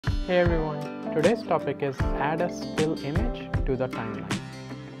Hey everyone, today's topic is add a still image to the timeline.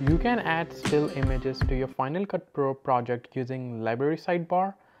 You can add still images to your Final Cut Pro project using library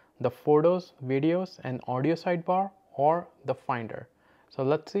sidebar, the photos, videos and audio sidebar, or the finder. So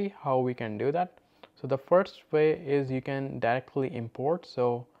let's see how we can do that. So the first way is you can directly import.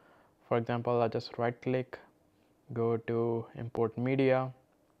 So for example, I'll just right click, go to import media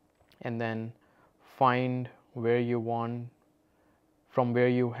and then find where you want, from where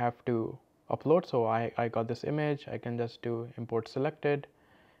you have to upload. So I got this image, I can just do import selected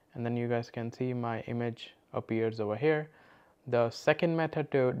and then you guys can see my image appears over here. The second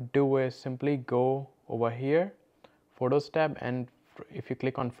method to do is simply go over here, photos tab, and if you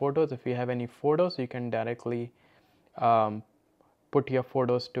click on photos, if you have any photos, you can directly put your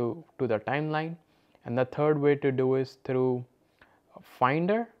photos to the timeline. And the third way to do is through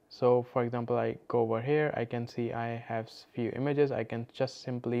finder. So for example, I go over here, I can see I have few images. I can just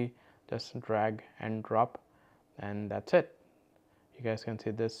simply just drag and drop and that's it. You guys can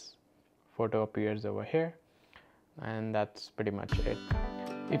see this photo appears over here and that's pretty much it.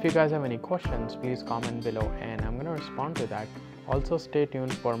 If you guys have any questions, please comment below and I'm going to respond to that. Also stay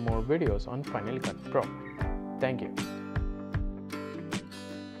tuned for more videos on Final Cut Pro. Thank you.